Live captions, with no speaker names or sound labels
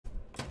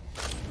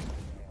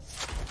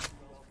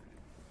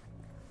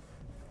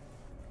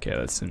Okay,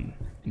 let's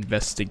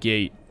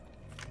investigate.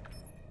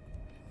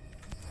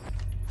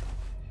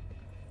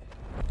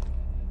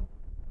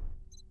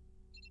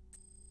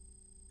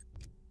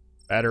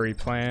 Battery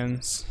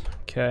plans.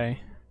 Okay.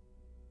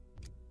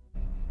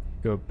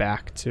 Go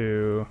back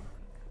to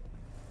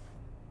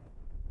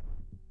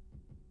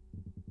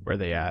where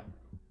they at?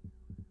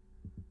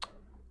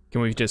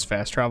 Can we just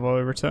fast travel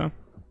over to them?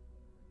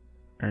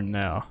 Or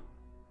no?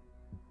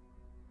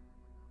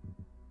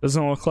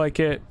 Doesn't look like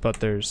it, but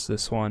there's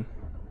this one.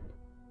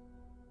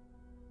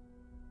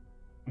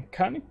 I'm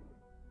kind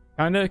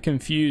of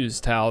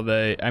confused how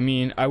they. I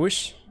mean, I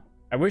wish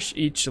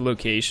each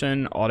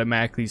location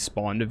automatically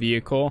spawned a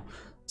vehicle,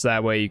 so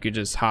that way you could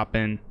just hop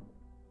in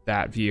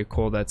that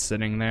vehicle that's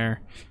sitting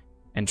there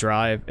and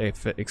drive,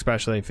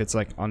 especially if it's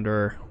like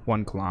under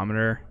 1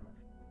 kilometer.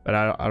 But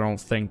I don't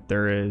think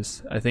there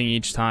is. I think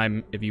each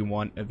time if you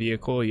want a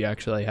vehicle, you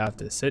actually have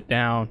to sit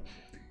down,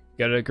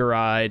 go to the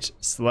garage,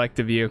 select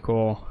a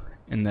vehicle,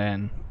 and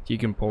then you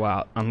can pull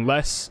out.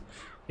 Unless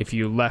if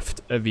you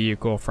left a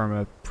vehicle from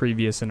a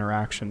previous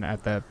interaction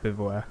at that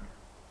bivouac.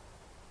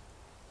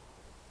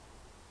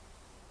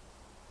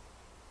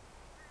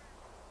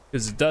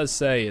 Because it does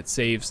say it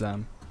saves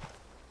them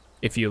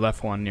if you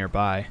left one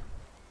nearby.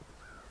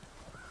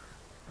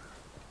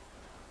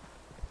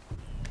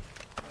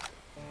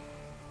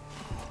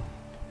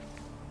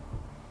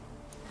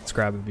 Let's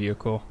grab a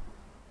vehicle.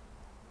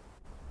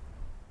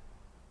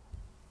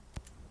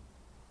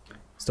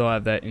 Still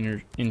have that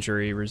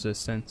injury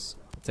resistance.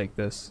 I'll take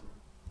this.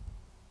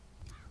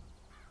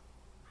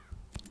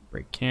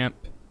 Break camp.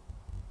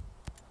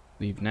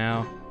 Leave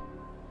now.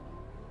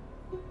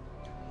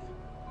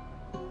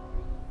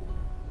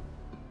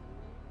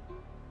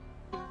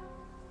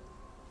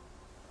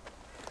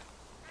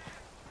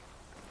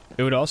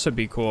 It would also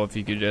be cool if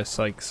you could just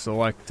like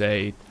select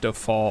a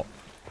default,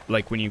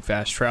 like when you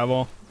fast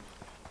travel,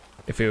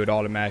 if it would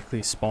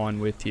automatically spawn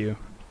with you.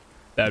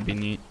 That would be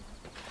neat.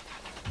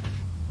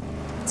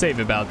 Save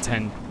about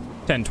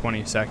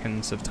 10-20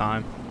 seconds of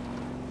time.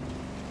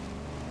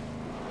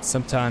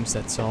 Sometimes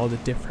that's all the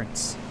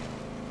difference.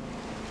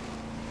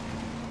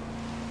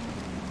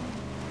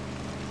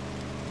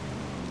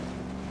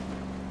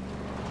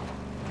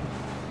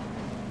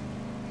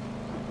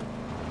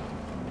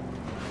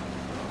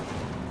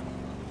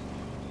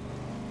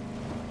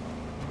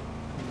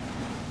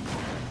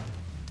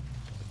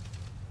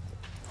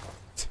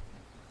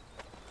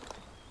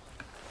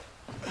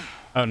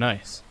 Oh,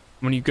 nice.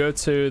 When you go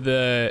to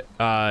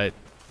the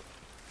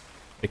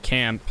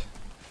camp,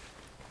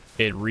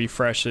 it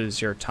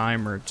refreshes your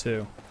timer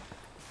too,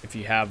 if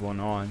you have one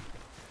on.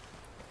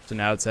 So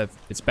now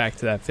it's back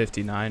to that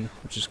 59,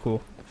 which is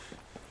cool.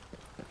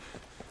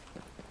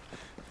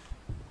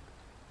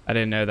 I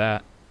didn't know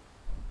that.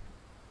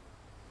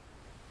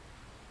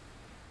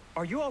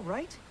 Are you all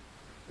right?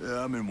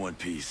 Yeah, I'm in one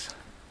piece.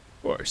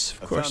 Of course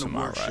I found I'm a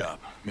all right. workshop.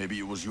 Maybe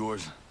it was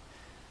yours.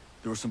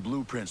 There were some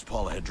blueprints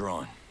Paula had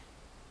drawn.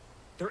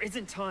 There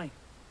isn't time.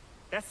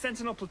 That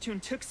Sentinel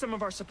platoon took some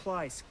of our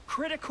supplies.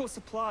 Critical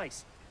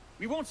supplies.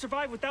 We won't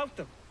survive without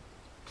them.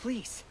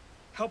 Please,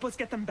 help us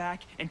get them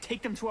back and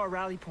take them to our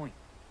rally point.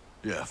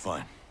 Yeah,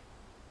 fine.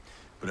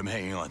 But I'm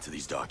hanging on to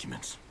these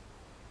documents.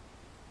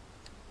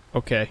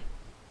 Okay.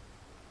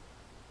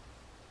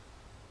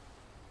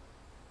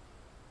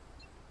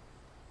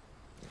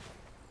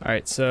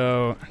 Alright,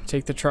 so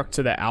take the truck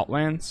to the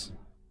Outlands.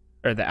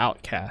 Or the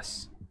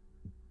Outcasts.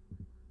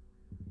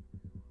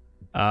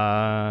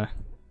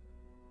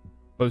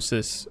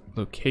 Closest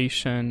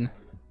location.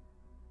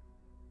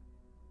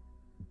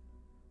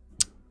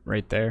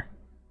 Right there.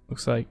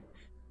 Looks like.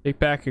 Take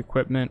back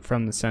equipment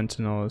from the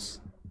Sentinels.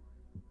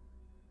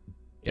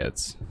 Yeah,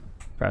 it's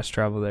fast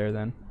travel there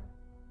then.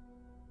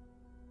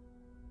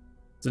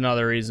 It's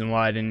another reason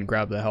why I didn't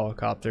grab the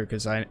helicopter,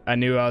 because I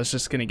knew I was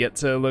just going to get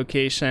to a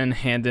location,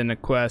 hand in a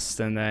quest,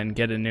 and then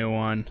get a new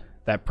one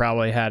that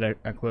probably had a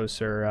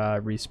closer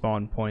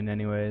respawn point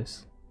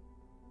anyways.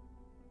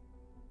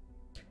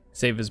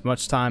 Save as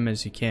much time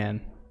as you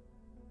can.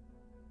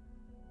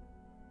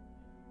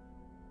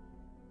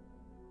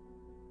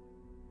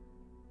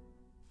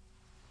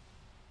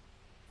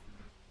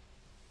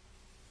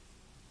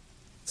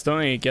 Still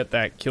need to get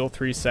that kill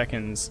 3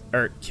 seconds,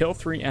 or kill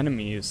 3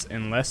 enemies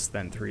in less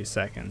than 3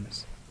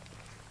 seconds.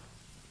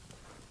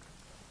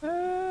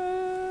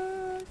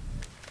 It's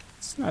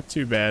not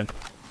too bad.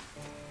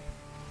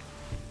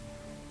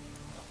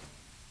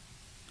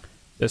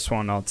 This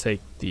one I'll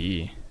take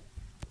the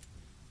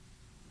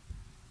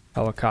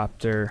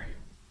helicopter.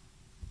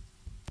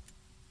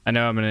 I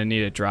know I'm gonna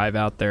need to drive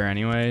out there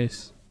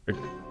anyways, or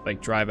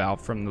like drive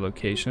out from the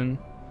location,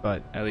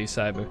 but at least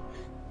I have a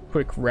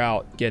quick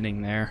route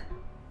getting there.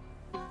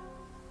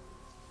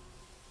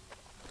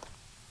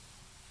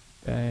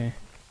 Okay,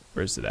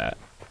 where's it at?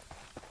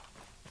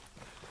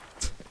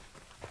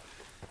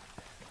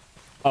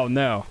 Oh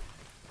no,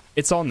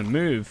 it's on the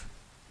move.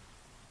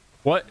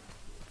 What?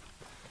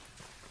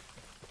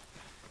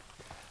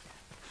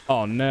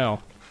 Oh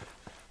no.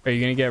 Are you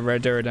gonna get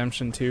Red Dead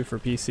Redemption 2 for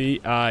PC?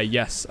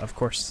 Yes, of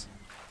course.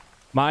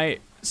 My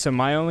So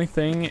my only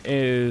thing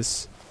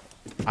is,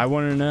 I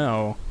want to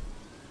know,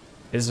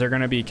 is there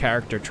going to be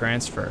character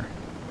transfer?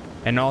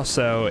 And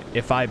also,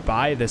 if I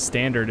buy the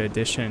standard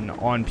edition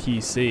on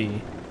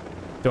PC,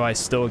 do I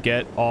still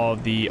get all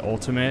the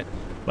ultimate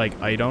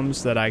like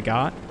items that I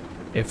got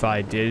if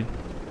I did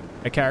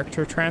a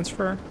character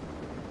transfer?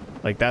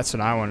 Like, that's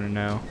what I want to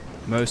know.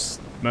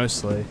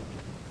 Mostly.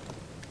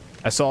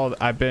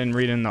 I've been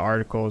reading the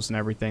articles and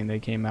everything they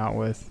came out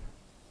with.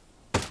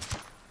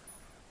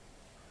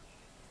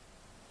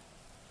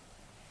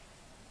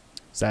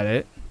 Is that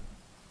it?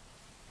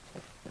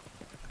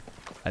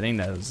 I think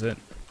that was it.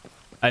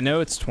 I know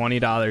it's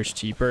 $20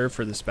 cheaper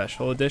for the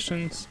special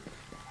editions,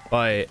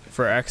 but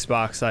for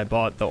Xbox I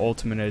bought the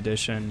Ultimate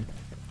Edition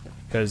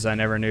because I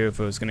never knew if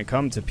it was going to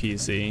come to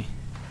PC.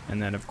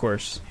 And then of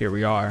course here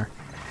we are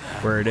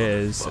where it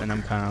is, and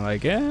I'm kind of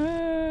like,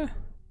 eh.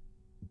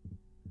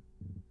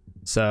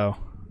 So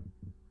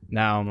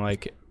now I'm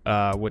like,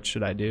 what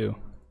should I do?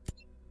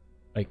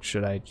 Like,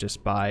 should I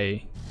just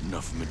buy...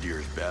 Enough of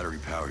Madeira's battery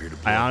power here to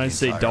blow I up the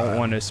honestly entire don't island.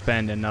 want to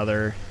spend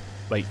another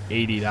like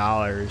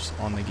 $80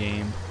 on the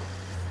game,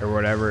 or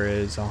whatever it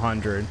is,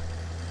 100.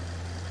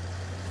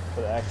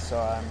 For the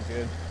XR, I'm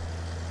good.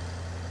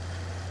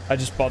 I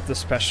just bought the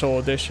special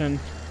edition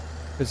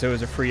because it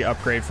was a free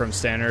upgrade from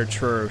standard.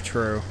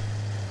 True.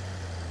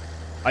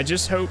 I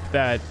just hope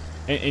that,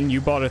 and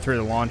you bought it through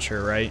the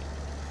launcher, right?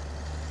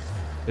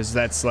 Because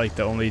that's like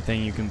the only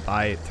thing you can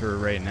buy it through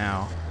right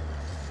now.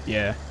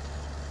 Yeah.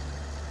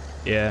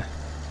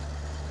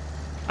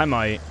 I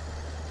might.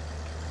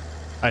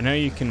 I know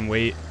you can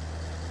wait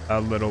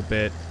a little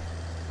bit.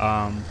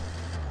 I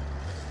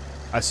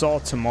saw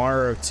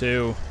tomorrow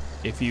too,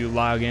 if you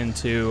log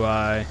into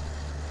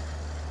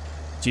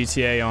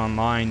GTA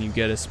Online, you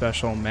get a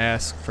special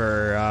mask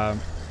for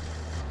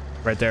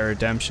Red Dead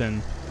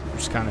Redemption,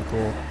 which is kind of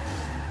cool.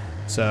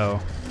 So,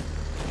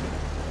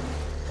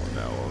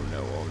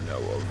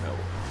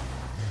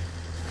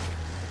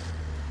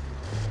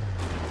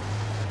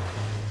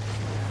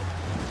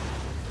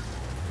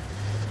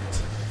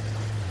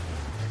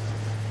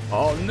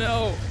 oh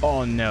no.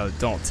 Oh no,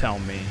 don't tell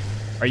me.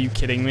 Are you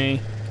kidding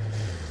me?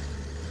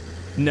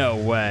 No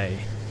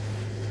way.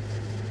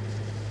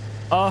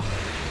 Oh.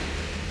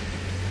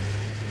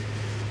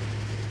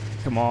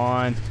 Come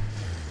on.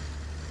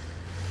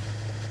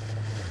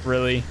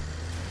 Really?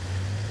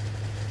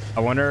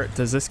 I wonder,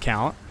 does this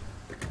count?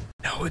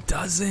 No, it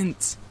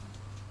doesn't.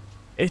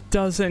 It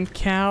doesn't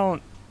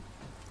count.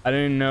 I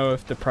didn't know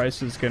if the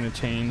price was gonna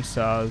change,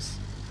 so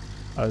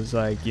I was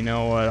like, you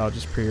know what, I'll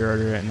just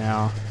pre-order it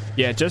now.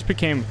 Yeah, it just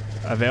became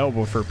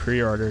available for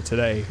pre-order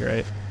today,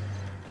 right?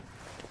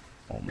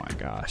 Oh my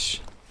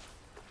gosh.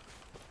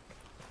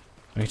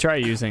 Let me try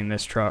using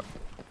this truck.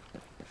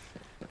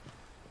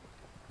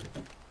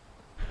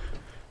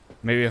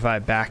 Maybe if I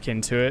back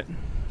into it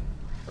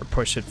or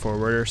push it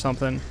forward or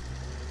something.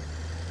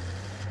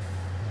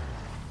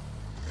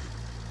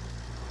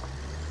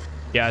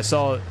 Yeah, I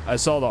saw the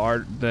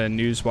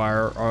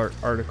Newswire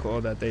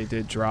article that they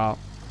did drop.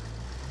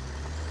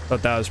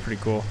 Thought that was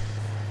pretty cool.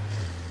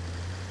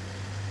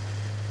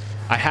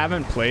 I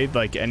haven't played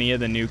like any of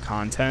the new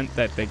content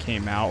that they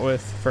came out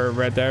with for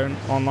Red Dead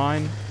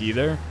Online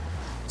either.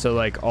 So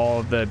like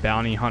all the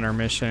bounty hunter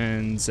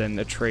missions and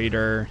the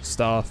trader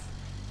stuff,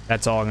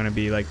 that's all gonna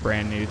be like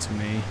brand new to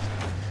me.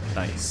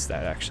 Nice,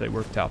 that actually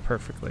worked out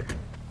perfectly.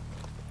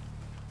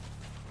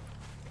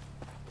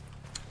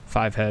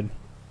 5 head.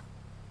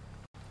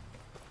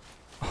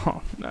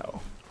 Oh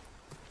no.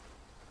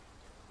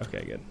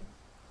 Okay, good.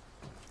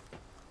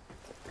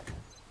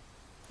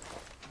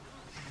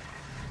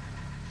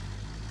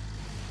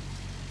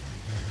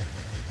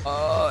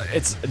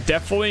 It's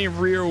definitely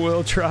rear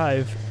wheel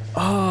drive.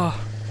 Oh,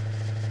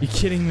 you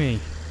kidding me?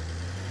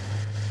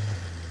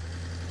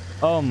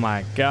 Oh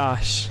my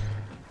gosh.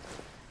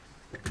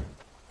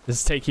 This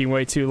is taking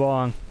way too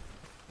long.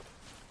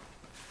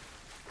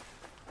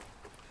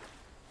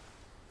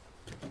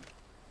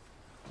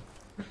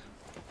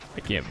 I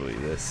can't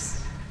believe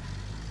this.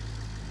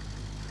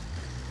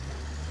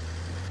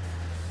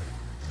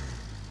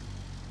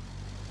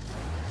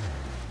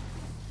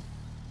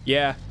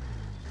 Yeah.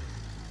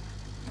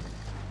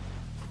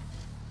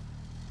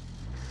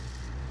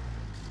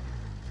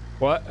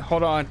 What?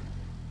 Hold on.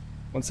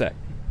 One sec.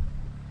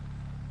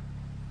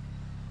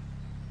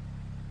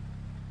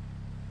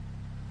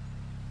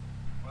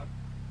 What?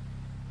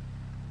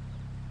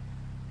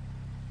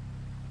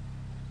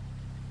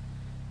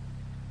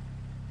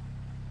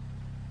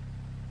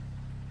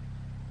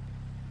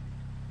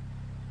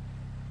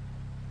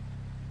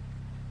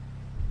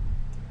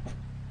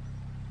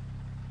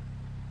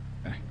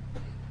 Okay.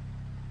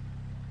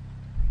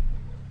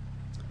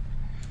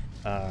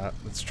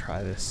 Let's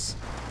try this.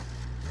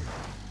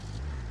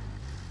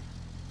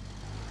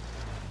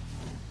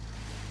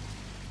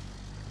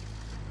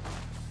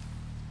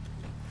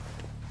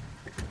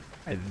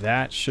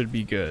 That should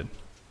be good.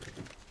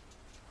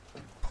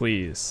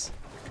 Please.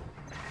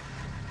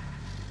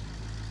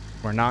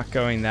 We're not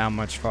going that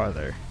much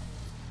farther.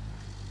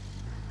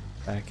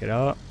 Back it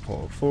up,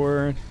 pull it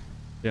forward.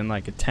 Doing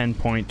like a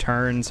 10-point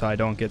turn so I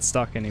don't get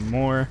stuck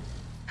anymore.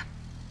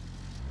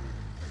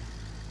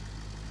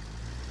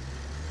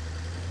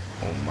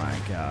 Oh my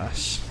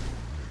gosh.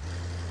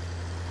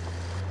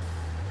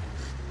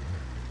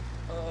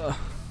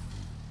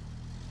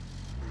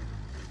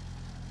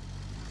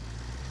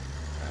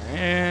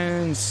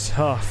 And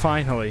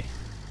finally.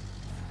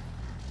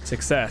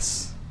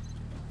 Success.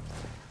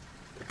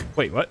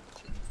 Wait, what?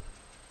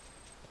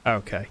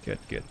 Okay, good,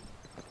 good.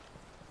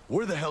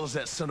 Where the hell is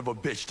that son of a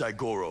bitch,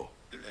 Daigoro?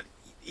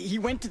 He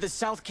went to the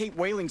South Cape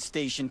whaling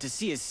station to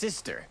see his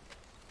sister.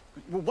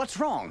 What's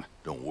wrong?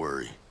 Don't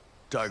worry.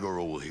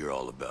 Daigoro will hear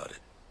all about it.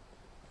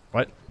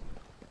 What?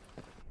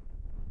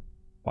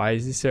 Why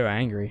is he so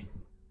angry?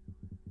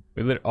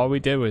 All we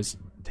did was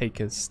take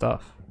his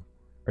stuff.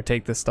 Or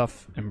take the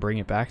stuff and bring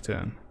it back to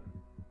him.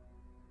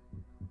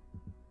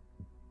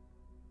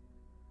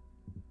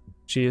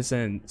 She is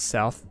in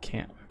South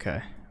Camp.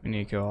 Okay. We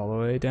need to go all the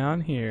way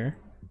down here.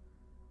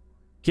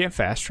 Can't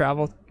fast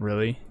travel?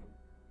 Really?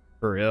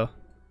 For real?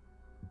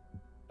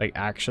 Like,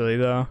 actually,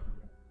 though?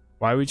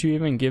 Why would you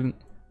even give...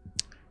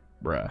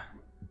 Bruh.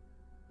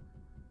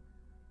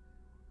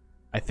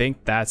 I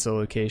think that's a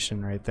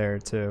location right there,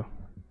 too.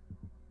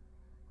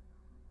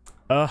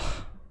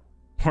 Ugh.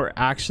 We're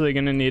actually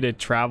gonna need to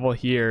travel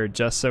here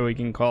just so we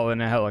can call in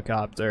a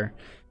helicopter.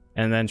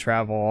 And then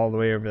travel all the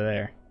way over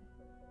there.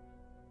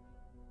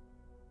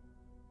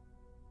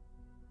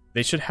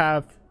 They should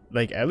have,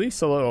 like, at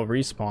least a little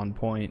respawn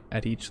point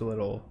at each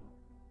little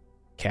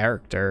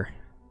character.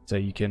 So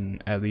you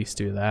can at least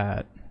do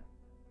that.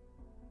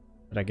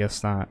 But I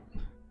guess not.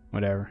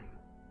 Whatever.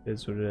 It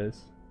is what it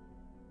is.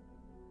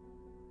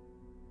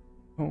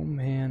 Oh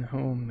man,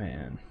 oh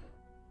man.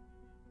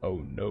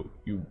 Oh no,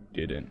 you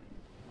didn't.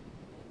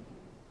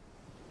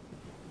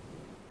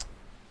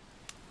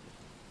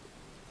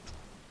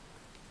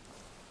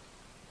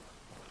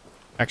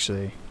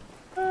 Actually,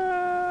 we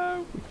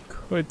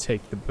could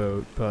take the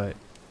boat, but I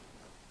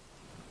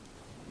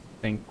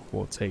think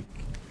we'll take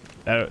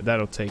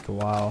that'll take a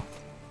while.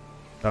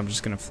 So I'm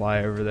just gonna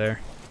fly over there.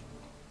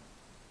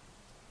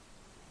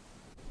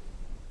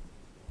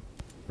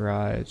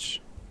 Garage.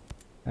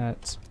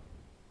 That's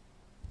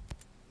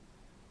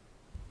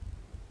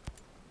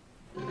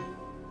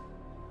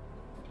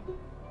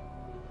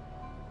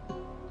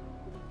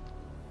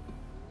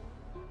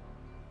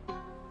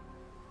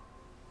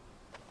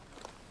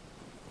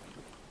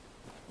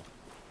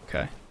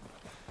okay.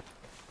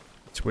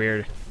 It's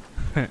weird.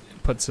 It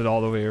puts it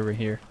all the way over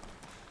here.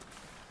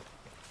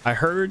 I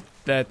heard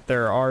that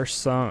there are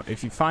some,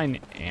 if you find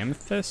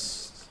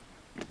amethyst,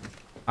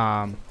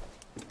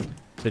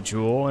 the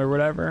jewel or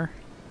whatever,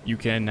 you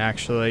can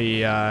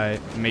actually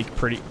make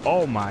pretty,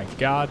 oh my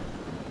god.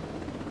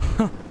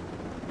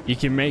 You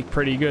can make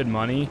pretty good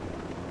money.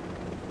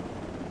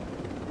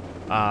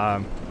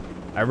 I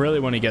really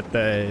want to get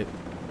the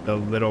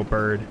little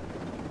bird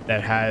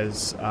that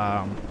has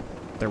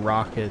the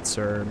rockets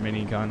or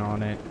minigun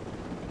on it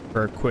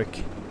for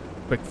quick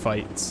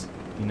fights,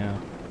 you know.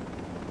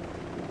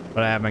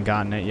 But I haven't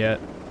gotten it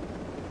yet.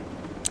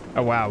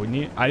 Oh wow, I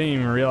didn't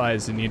even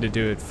realize you need to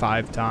do it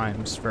 5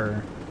 times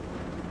for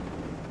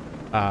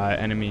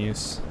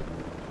enemies.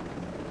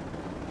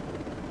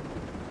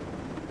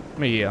 Let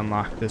me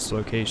unlock this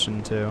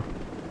location too.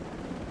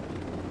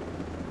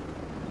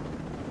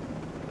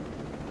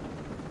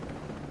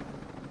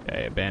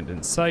 Okay,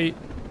 abandoned site.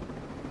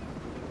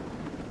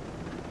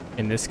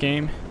 In this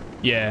game?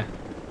 Yeah.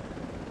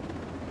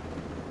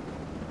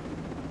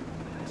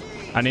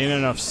 I need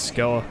enough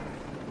skill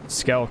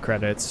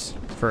credits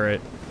for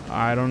it.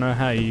 I don't know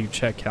how you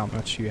check how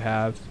much you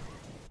have.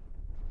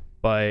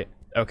 But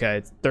okay,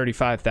 it's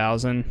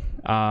 35,000.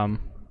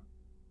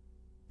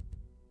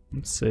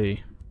 Let's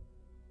see.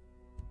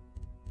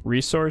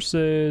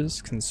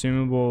 Resources,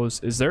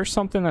 consumables. Is there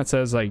something that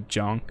says like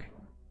junk?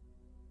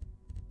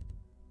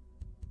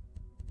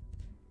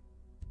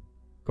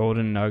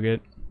 Golden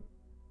nugget.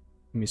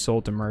 Can be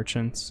sold to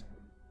merchants.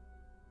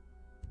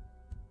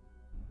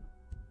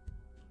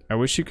 I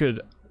wish you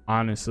could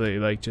honestly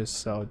like just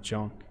sell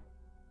junk.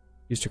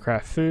 Used to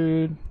craft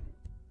food.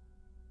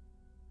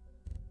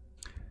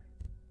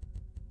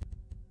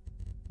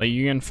 Like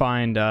you can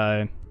find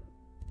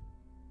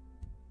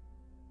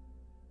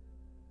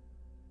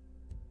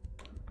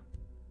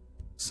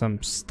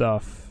some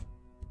stuff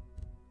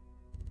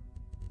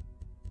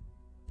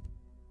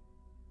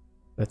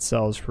that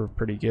sells for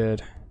pretty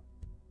good.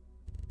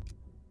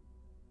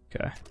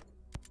 Okay.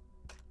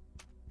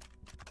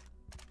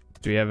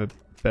 Do we have a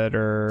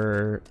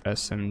better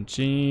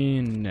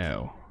SMG?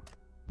 No.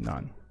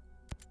 None.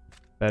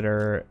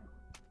 Better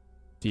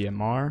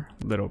DMR?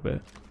 A little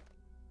bit.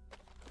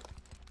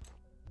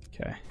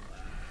 Okay.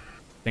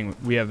 I think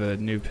we have a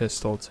new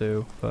pistol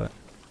too, but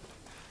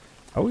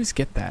I always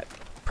get that.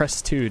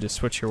 Press 2 to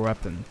switch your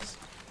weapons.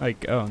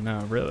 Like, oh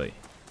no, really?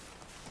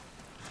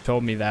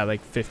 Told me that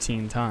like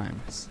 15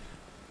 times.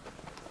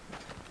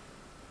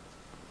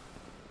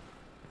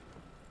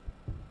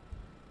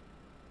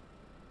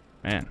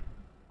 Man,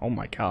 oh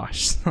my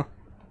gosh. So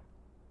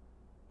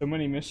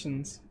many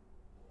missions.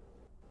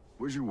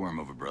 Where's your worm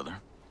over, brother?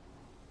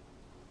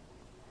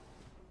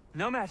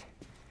 Nomad,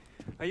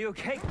 are you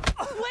okay?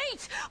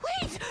 Wait!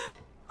 Wait!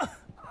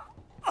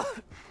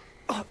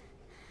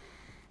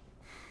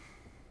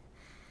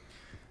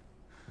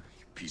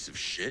 You piece of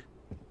shit.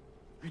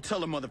 You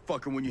tell a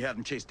motherfucker when you have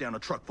him chase down a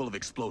truck full of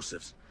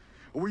explosives.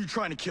 Or were you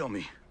trying to kill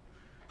me?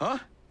 Huh?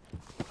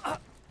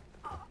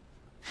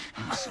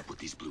 What's up with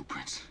these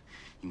blueprints?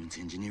 You into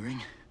engineering?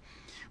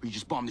 Or you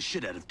just bombed the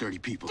shit out of 30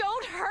 people?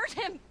 Don't hurt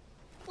him!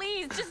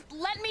 Please, just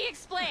let me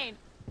explain.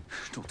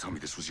 Don't tell me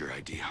this was your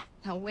idea.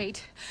 Now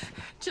wait.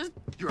 Just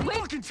You're a wait.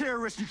 fucking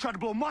terrorist and you tried to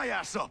blow my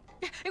ass up!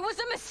 It was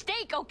a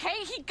mistake, okay?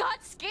 He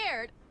got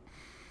scared.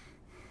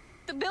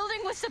 The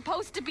building was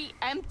supposed to be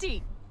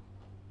empty.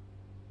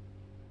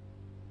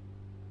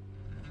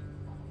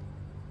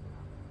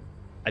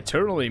 I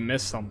totally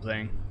missed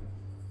something.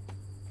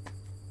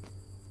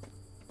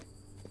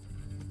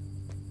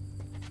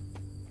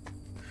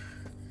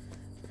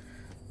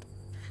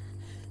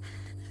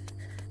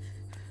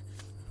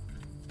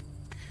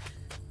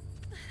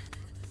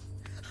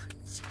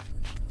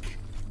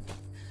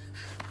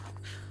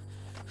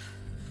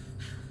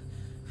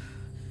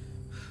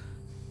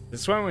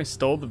 This when we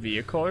stole the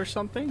vehicle or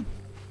something?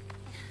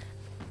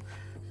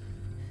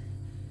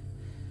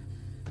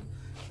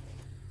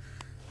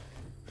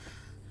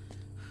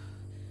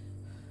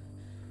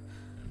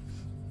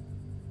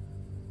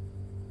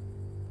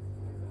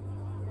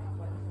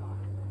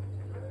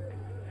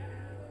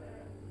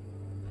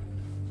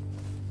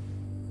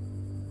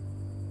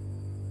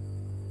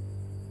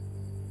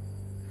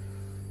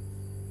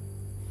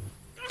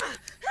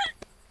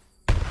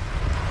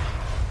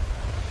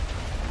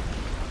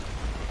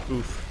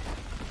 Oof.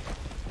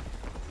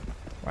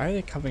 Why are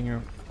they coming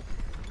here?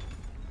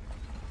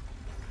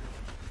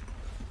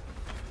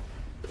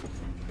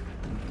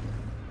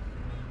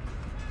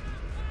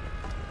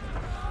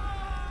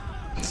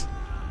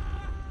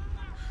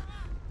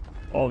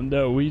 Oh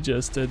no, we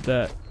just did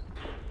that.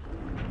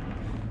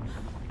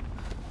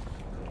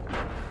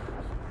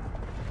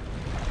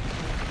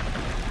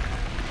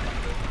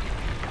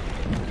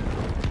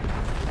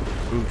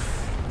 Oof.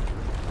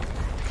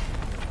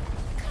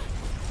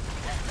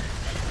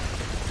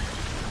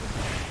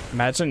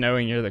 Imagine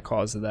knowing you're the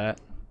cause of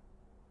that.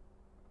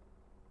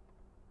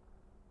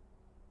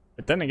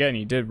 But then again,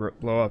 you did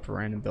blow up a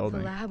random The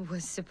building. lab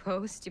was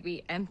supposed to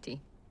be empty.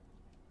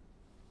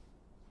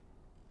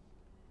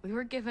 We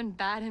were given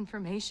bad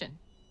information.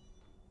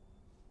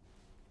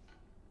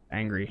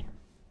 Angry.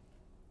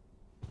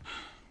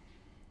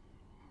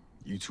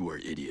 You two are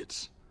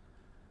idiots.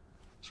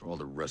 So are all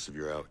the rest of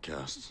your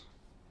outcasts.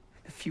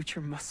 The future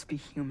must be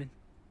human.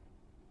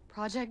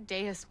 Project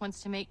Deus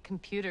wants to make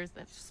computers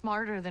that's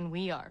smarter than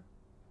we are.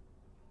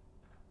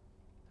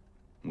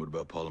 What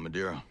about Paula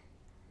Madeira?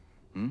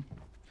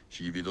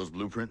 She give you those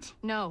blueprints?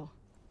 No.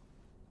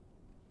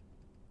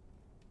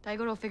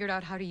 Daigoro figured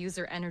out how to use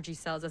her energy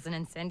cells as an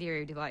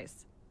incendiary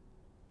device.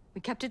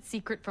 We kept it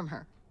secret from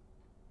her.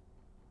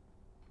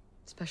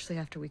 Especially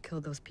after we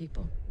killed those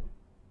people.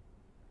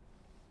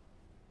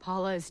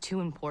 Paula is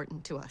too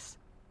important to us.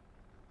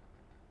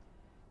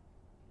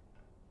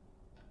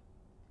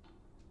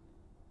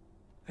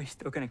 Are you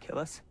still gonna kill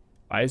us?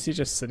 Why is he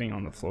just sitting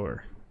on the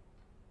floor?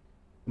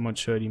 Someone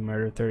showed he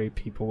murdered 30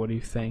 people. What do you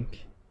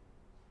think?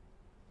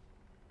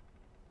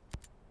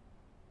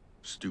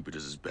 Stupid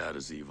is as bad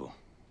as evil.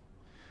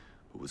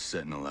 But with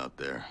Sentinel out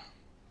there,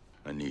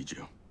 I need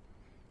you.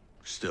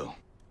 Still,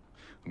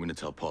 I'm gonna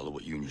tell Paula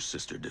what you and your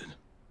sister did.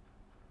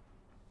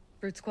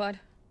 Brute Squad?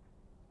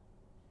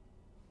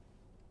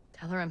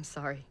 Tell her I'm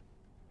sorry.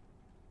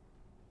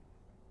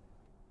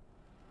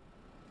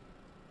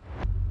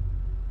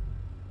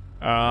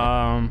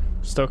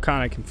 Still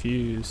kind of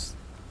confused.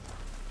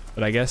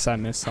 But I guess I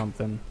missed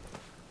something.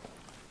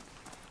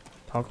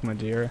 Talk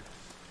Madeira.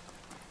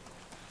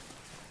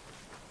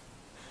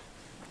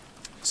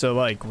 So,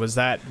 like, was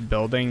that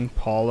building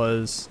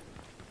Paula's,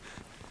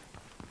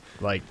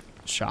 like,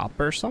 shop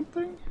or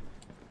something?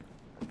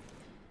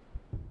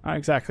 Not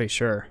exactly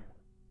sure.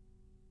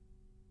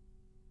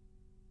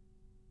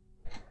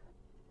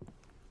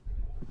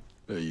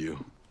 Hey,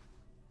 you.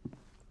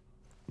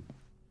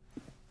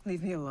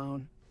 Leave me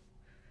alone.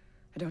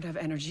 I don't have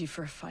energy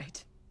for a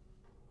fight.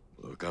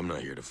 Look, I'm not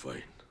here to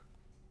fight.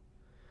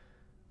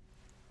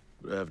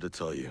 But I have to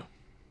tell you.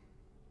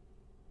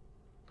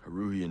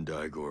 Haruhi and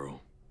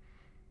Daigoro.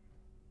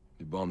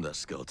 They bombed that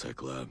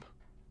Skeltech lab.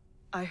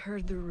 I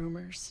heard the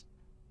rumors.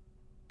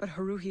 But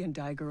Haruhi and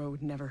Daigoro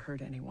would never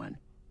hurt anyone.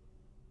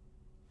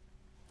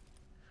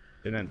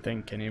 Didn't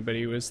think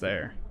anybody was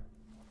there.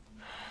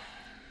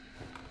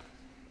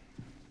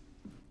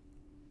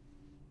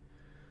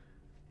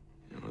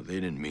 You know, they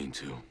didn't mean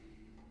to.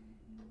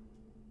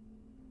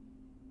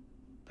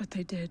 But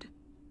they did.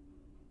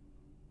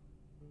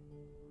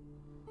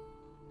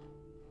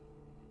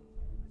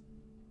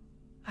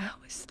 I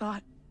always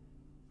thought...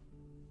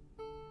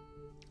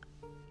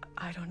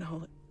 I don't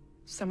know,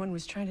 someone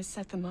was trying to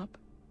set them up.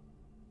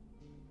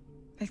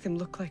 Make them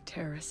look like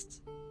terrorists.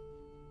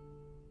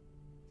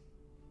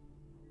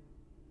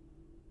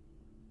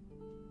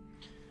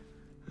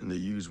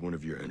 use one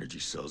of your energy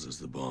cells as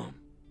the bomb.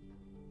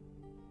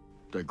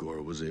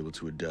 Daigoro was able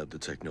to adapt the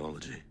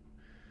technology.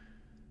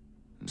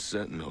 And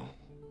Sentinel,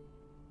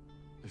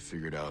 they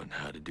figured out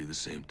how to do the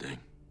same thing.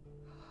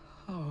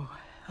 Oh,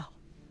 hell.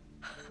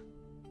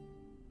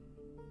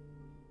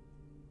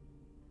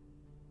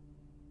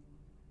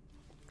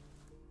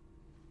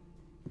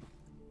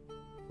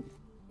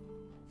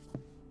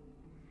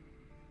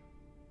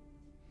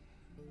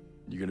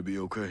 You gonna be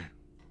okay?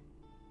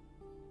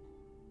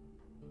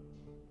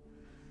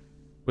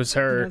 Was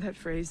You her... know that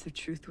phrase, the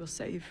truth will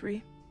set you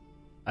free?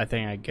 I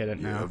think I get it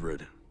Yeah, now. I've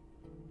read it.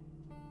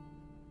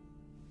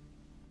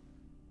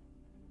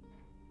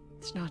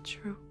 It's not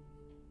true.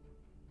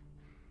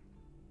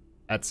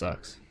 That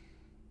sucks.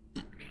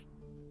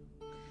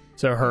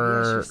 So Maybe I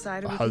her should've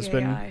sided with the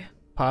husband AI.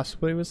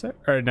 possibly was there?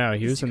 Or no, he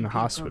These was in the computer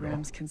hospital.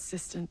 Program's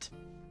consistent.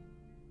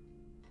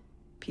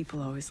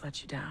 People always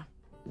let you down.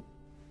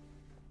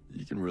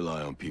 You can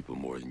rely on people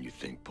more than you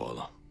think,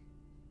 Paula.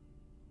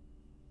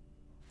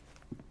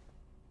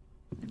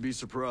 You'd be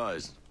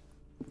surprised.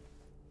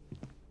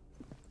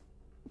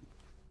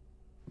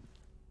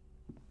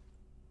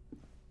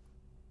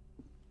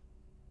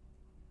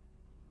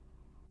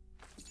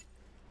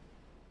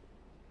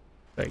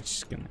 Like,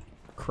 she's gonna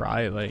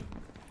cry like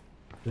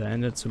the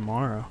end of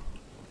tomorrow.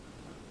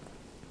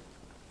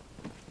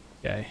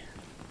 Okay,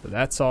 so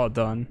that's all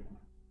done.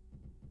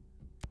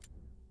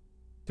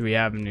 Do we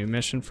have a new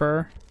mission for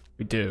her?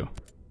 We do.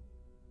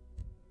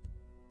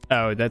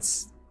 Oh,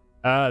 that's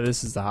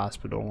this is the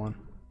hospital one.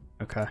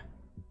 Okay.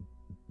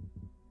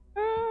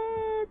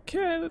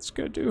 Okay, let's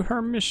go do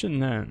her mission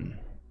then.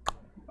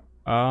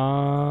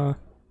 I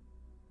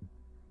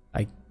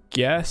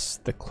guess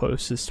the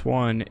closest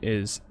one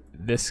is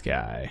this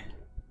guy.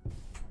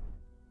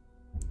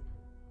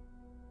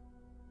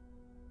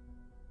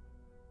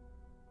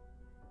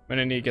 I'm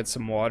gonna need to get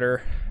some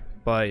water,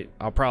 but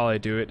I'll probably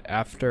do it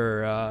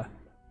after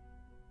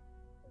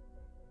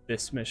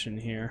this mission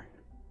here.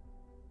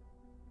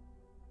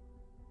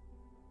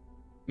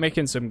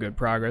 Making some good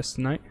progress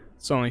tonight.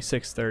 It's only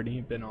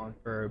 6:30. Been on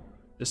for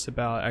just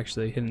about,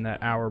 actually hitting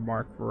that hour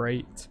mark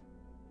right.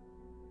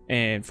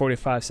 And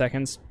 45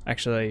 seconds.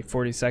 Actually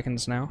 40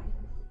 seconds now.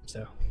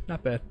 So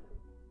not bad.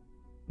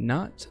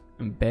 Not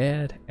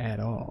bad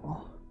at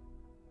all.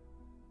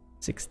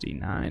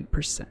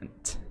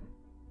 69%.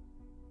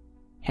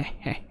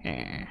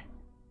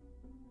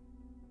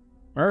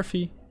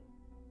 Murphy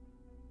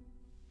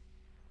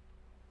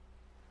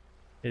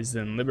is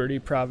in Liberty,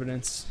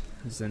 Providence.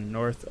 Is in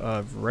north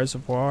of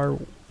Reservoir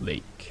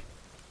Lake.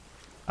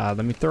 Let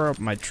me throw up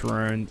my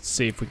drone,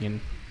 see if we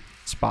can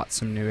spot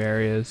some new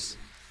areas.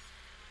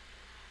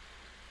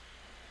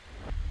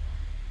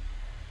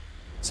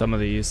 Some of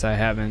these I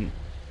haven't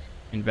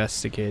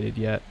investigated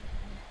yet.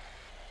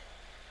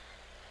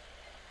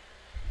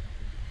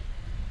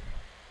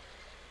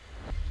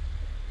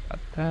 Got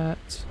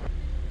that.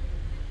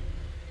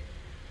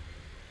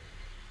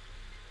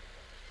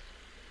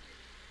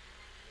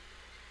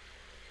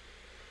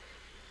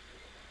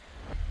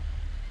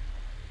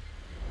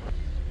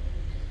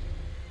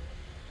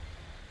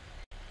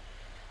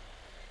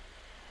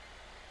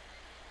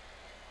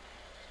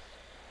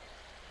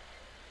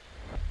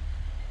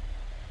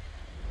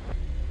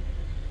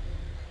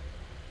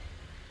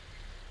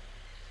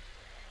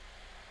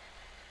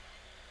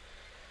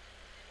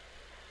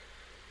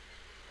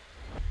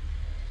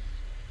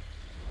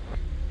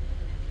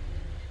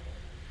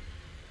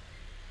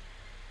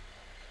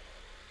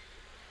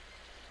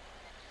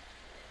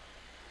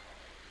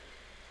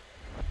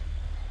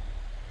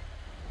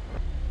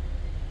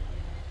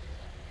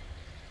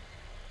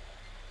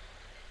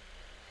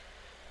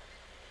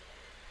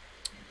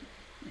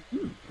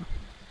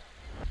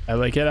 I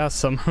like it how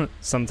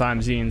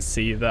sometimes you can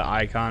see the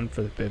icon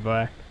for the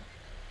bivouac,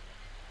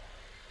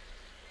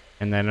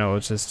 and then it'll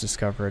just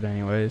discover it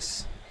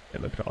anyways. Hey,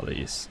 look at all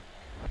these.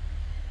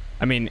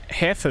 I mean,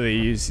 half of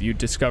these you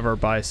discover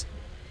by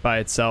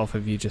itself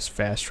if you just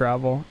fast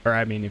travel, or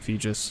I mean if you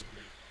just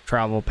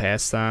travel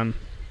past them,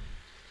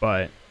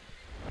 but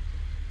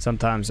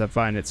sometimes I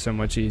find it so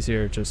much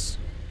easier just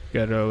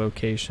go to a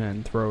location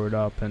and throw it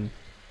up and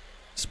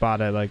spot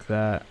it like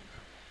that.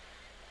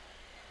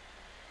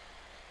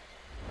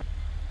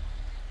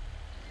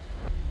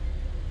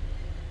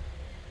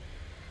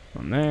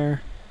 From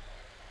there.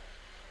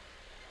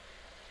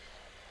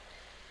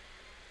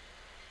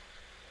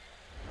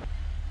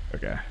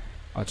 Okay,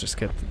 I'll just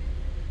get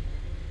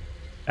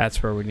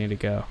that's where we need to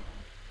go.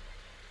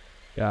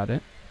 Got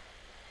it.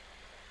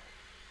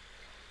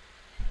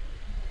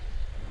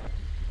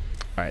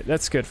 Alright,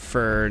 that's good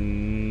for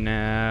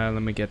now.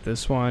 Let me get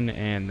this one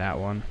and that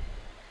one.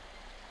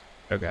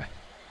 Okay,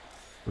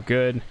 we're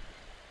good.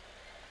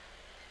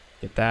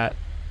 Get that.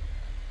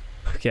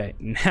 Okay,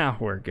 now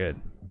we're good.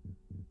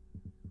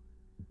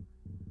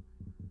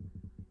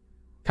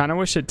 Kind of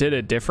wish it did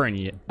a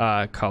different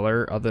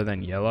color other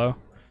than yellow,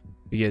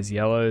 because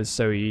yellow is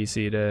so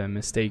easy to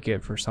mistake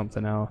it for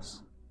something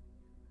else,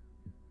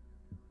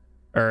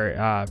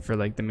 or for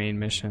like the main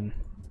mission,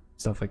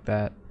 stuff like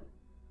that.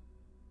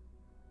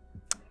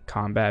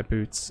 combat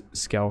boots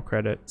scale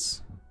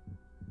credits.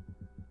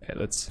 Okay,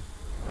 let's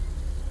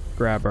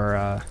grab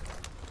our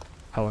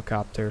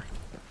helicopter.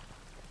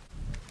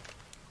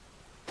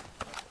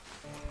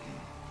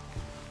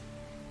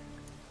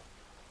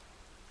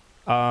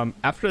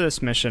 After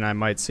this mission, I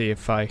might see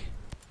if I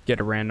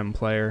get a random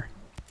player.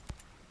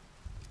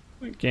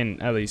 We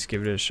can at least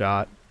give it a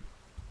shot.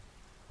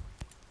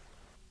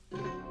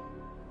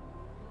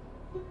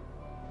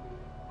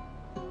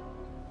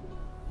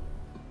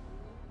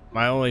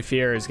 My only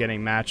fear is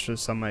getting matched with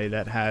somebody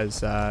that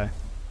has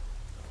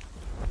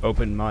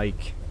open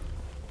mic.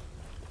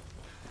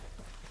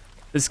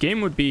 This game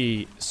would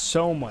be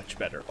so much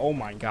better. Oh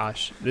my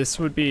gosh, this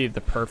would be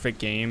the perfect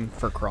game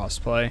for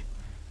crossplay.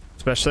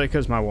 Especially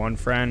because my one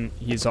friend,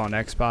 he's on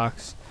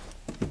Xbox.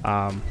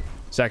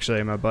 It's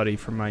actually my buddy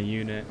from my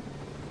unit.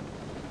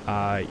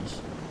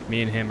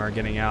 Me and him are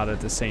getting out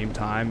at the same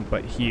time,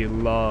 but he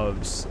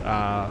loves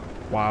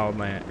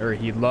Wildland, or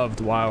he loved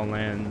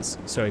Wildlands,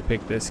 so he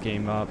picked this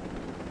game up.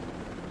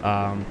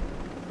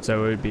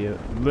 So it would be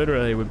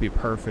literally would be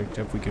perfect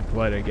if we could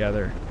play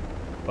together.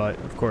 But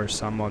of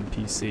course, I'm on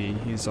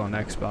PC. He's on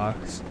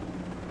Xbox.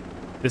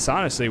 This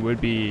honestly would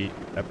be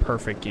a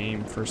perfect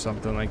game for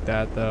something like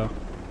that, though.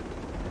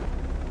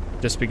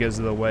 Just because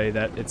of the way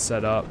that it's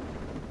set up.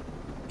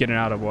 Getting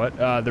out of what?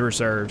 The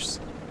reserves.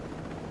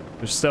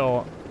 There's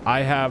still,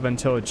 I have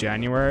until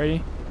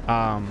January.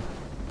 And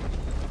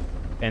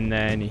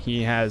then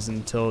he has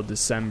until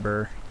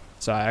December.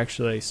 So I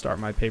actually start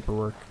my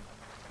paperwork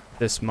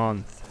this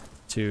month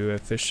to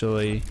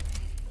officially,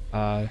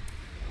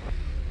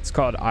 it's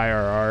called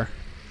IRR.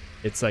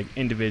 It's like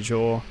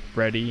individual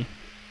ready,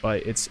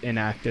 but it's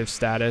inactive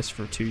status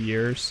for 2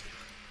 years.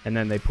 And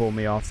then they pull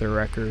me off their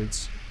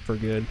records for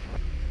good.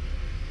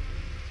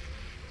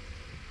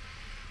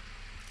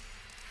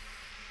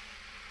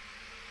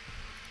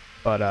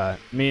 But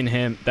me and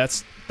him,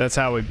 that's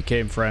how we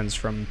became friends,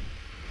 from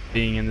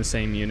being in the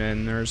same unit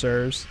in the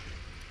reserves.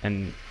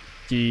 And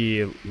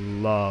he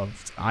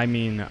loved, I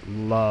mean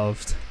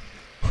loved,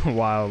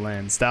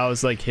 Wildlands. That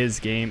was like his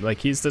game. Like,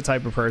 he's the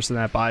type of person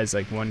that buys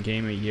like one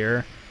game a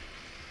year,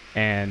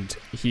 and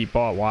he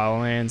bought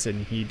Wildlands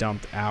and he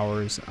dumped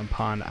hours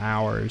upon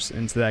hours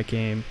into that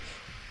game,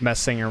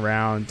 messing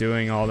around,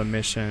 doing all the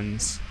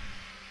missions.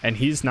 And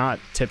he's not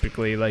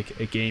typically like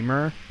a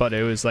gamer, but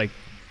it was like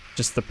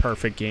just the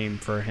perfect game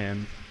for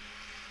him.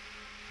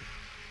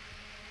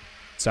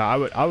 So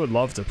I would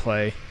love to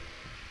play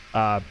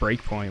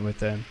Breakpoint with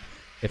them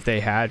if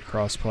they had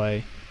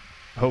crossplay.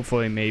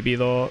 Hopefully maybe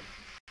they'll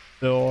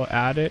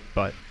add it,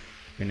 but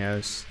who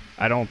knows.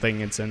 I don't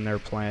think it's in their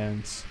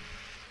plans.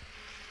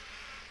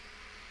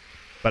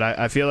 But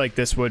I feel like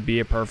this would be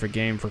a perfect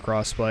game for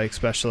crossplay,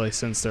 especially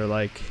since they're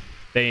like,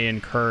 they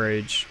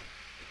encourage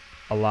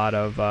a lot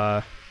of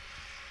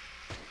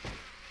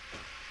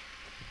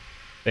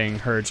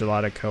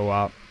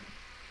co-op.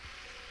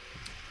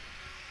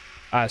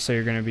 So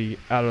you're gonna be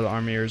out of the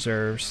Army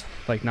Reserves,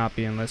 like not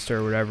be enlisted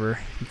or whatever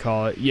you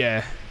call it.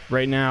 Yeah,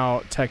 right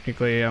now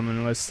technically I'm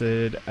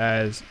enlisted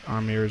as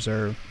Army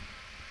Reserve,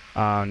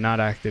 not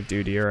active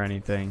duty or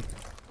anything,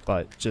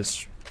 but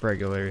just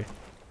regular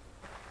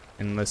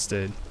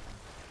enlisted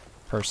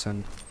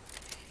person.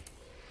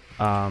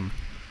 But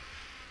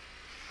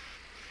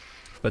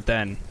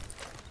then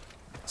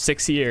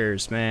 6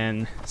 years,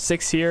 man,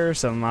 6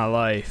 years of my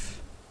life.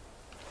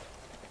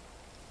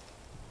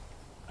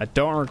 I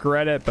don't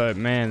regret it, but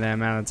man, the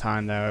amount of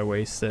time that I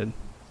wasted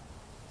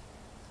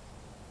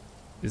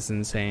is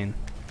insane.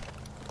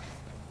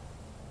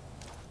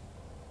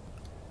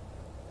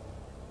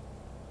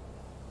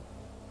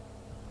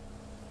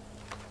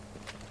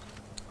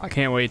 I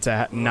can't wait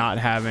to not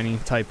have any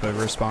type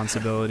of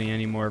responsibility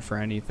anymore for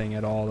anything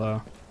at all,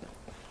 though.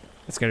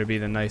 It's gonna be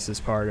the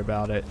nicest part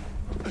about it.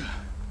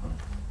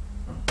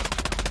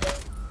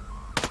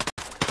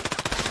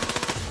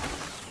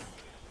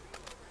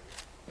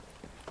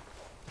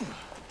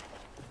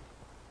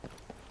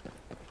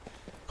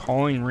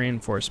 Calling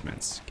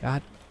reinforcements.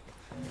 God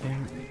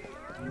damn it.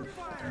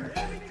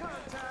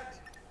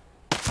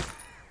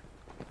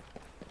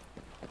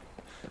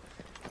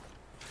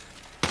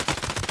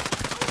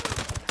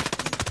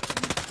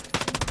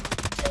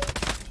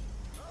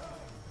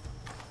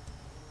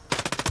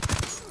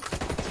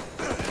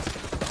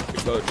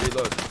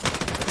 Reload.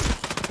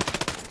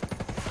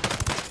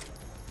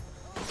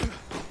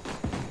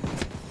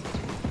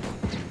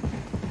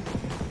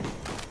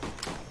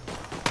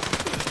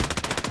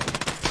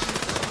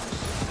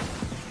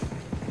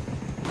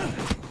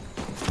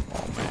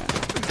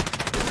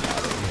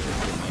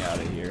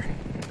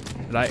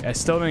 But I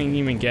still didn't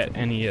even get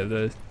any of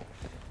the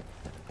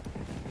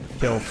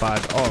kill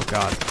 5. Oh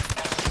god.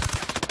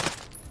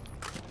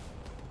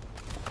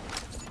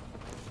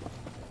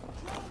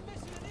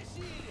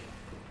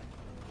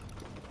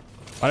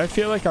 Why do I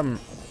feel like I'm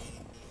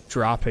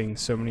dropping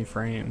so many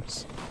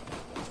frames?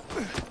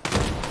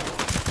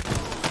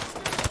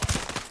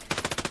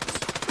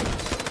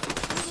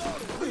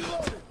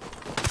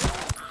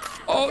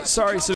 Oh, sorry. So